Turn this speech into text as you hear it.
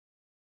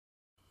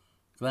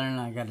Glenn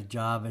and I got a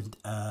job at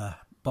a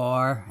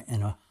bar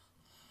in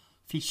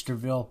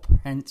Feasterville,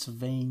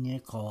 Pennsylvania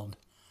called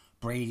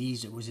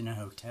Brady's. It was in a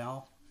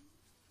hotel.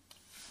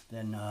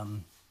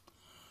 Then,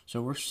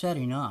 so we're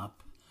setting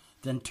up.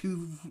 Then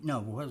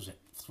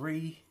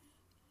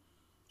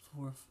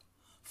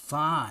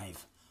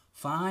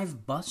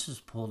five buses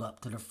pulled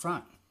up to the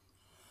front.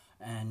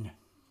 And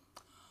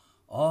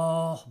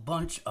a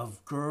bunch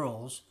of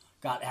girls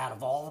got out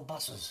of all the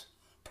buses.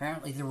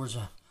 Apparently there was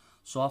a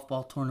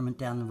softball tournament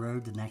down the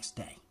road the next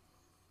day.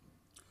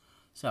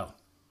 So,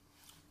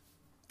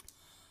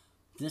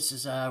 this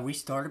is, we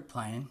started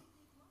playing,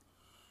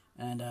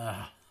 and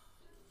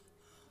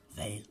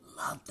they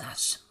loved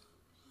us.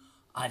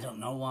 I don't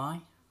know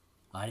why.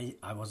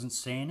 I wasn't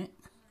saying it,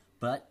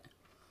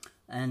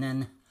 and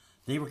then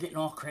they were getting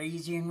all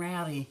crazy and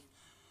rowdy,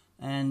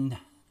 and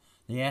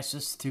they asked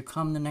us to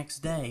come the next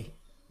day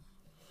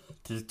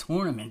to the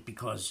tournament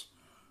because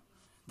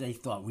they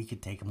thought we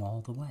could take them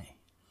all the way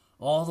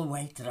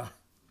to the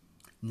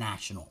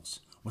Nationals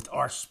with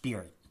our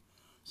spirit.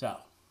 So,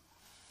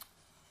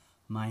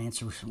 my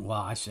answer was,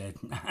 I said,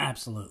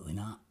 absolutely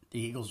not. The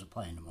Eagles are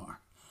playing tomorrow.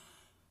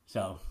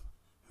 So,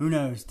 who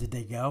knows? Did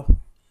they go?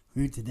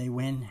 Who did they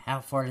win? How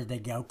far did they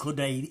go? Could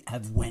they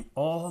have went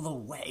all the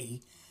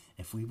way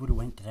if we would have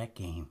went to that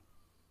game?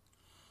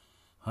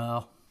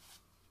 Well,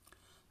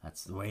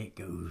 that's the way it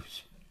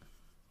goes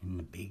in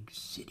the big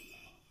city.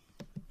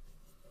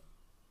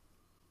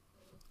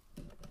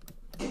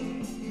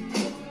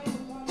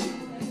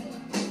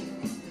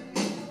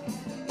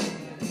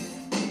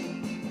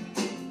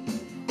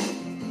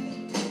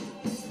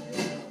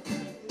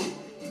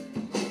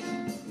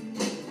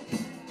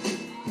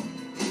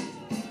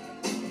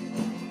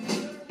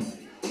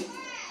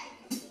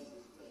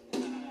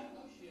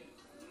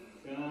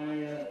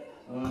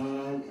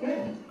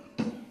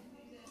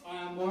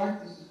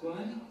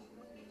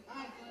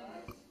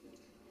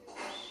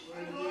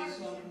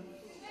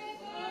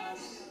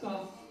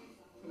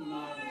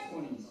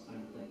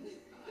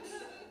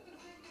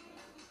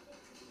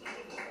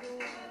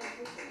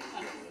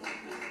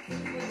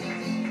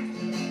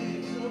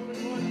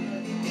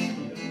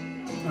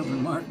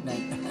 Open Mark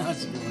night.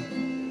 That's a good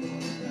one.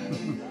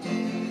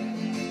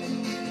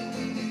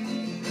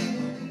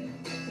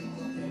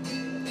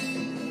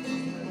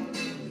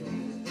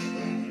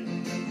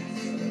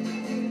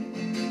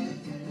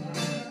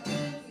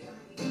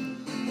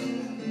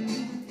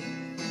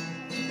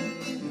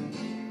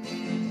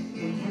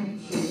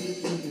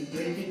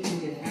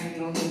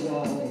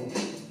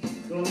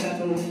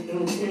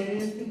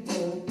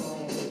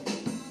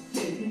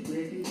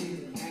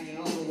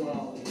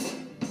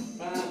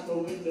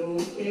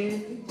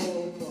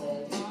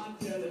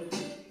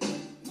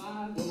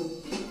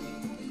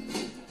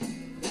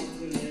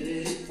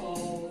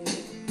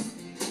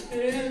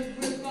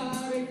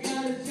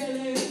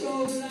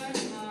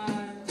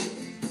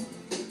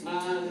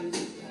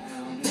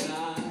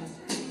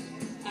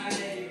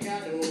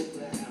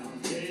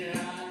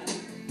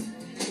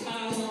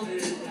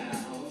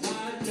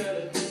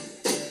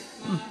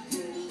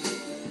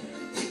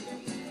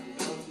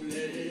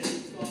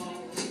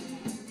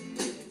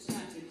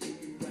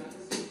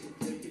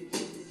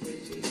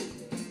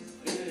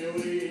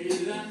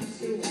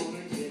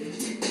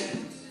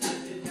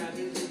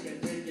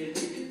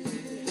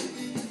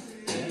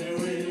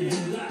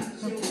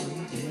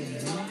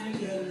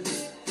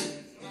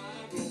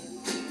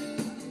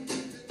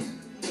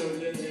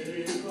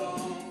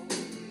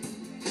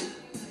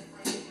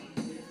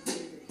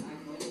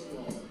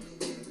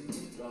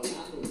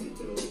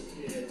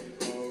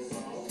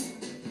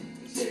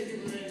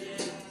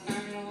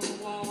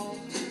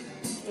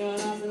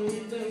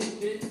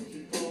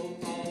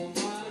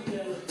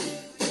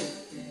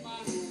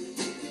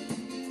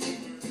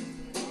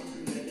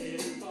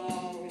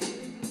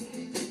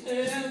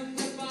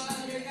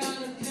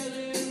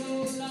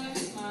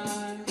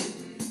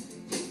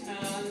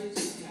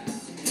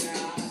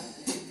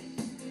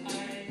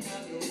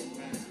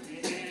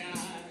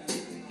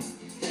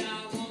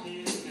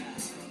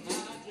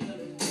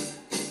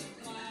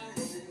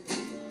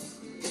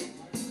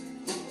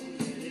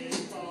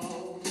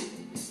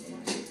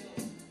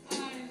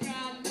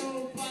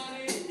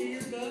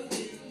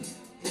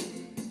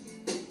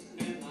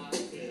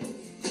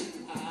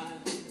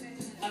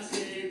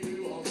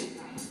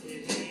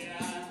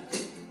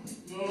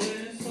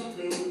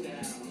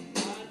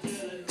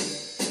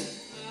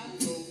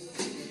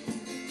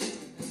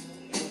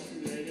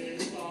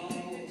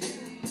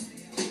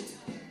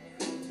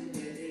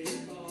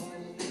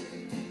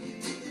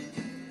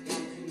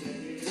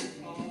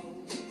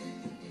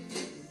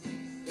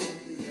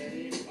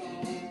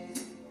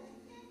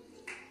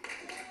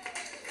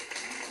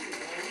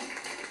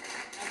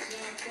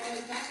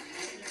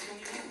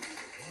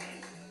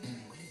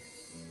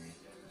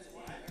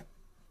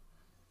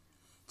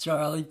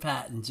 Charley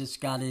Patton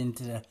just got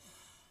into the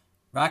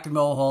Rock and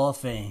Roll Hall of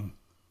Fame.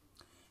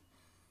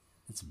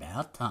 It's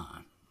about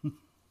time.